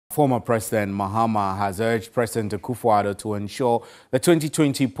Former President Mahama has urged President Akufo-Addo to ensure the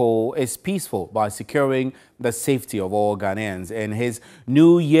 2020 poll is peaceful by securing the safety of all Ghanaians. In his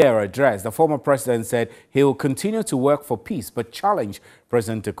New Year address, the former president said he will continue to work for peace, but challenged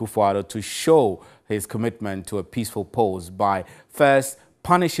President Akufo-Addo to show his commitment to a peaceful polls by first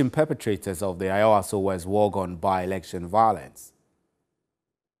punishing perpetrators of the Ayawaso West war-gone by-election violence.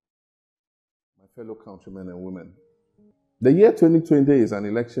 My fellow countrymen and women, the year 2020 is an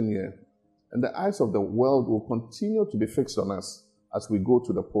election year, and the eyes of the world will continue to be fixed on us as we go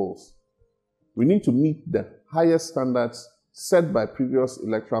to the polls. We need to meet the highest standards set by previous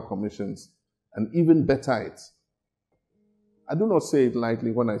electoral commissions and even better it. I do not say it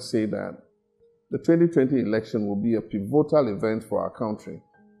lightly when I say that the 2020 election will be a pivotal event for our country.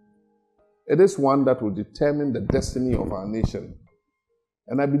 It is one that will determine the destiny of our nation.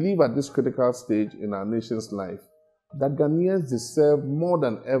 And I believe at this critical stage in our nation's life, that Ghanaians deserve more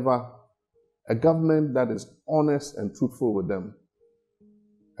than ever a government that is honest and truthful with them.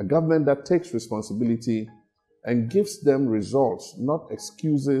 A government that takes responsibility and gives them results, not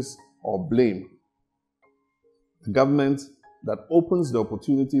excuses or blame. A government that opens the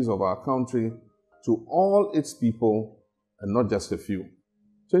opportunities of our country to all its people and not just a few.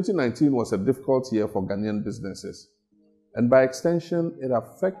 2019 was a difficult year for Ghanaian businesses, and by extension, it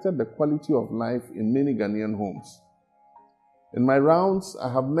affected the quality of life in many Ghanaian homes. In my rounds,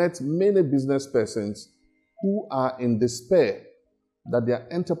 I have met many business persons who are in despair that their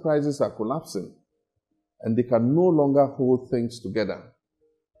enterprises are collapsing and they can no longer hold things together.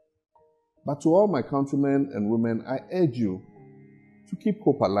 But to all my countrymen and women, I urge you to keep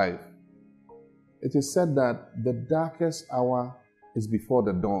hope alive. It is said that the darkest hour is before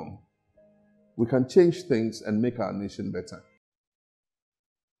the dawn. We can change things and make our nation better.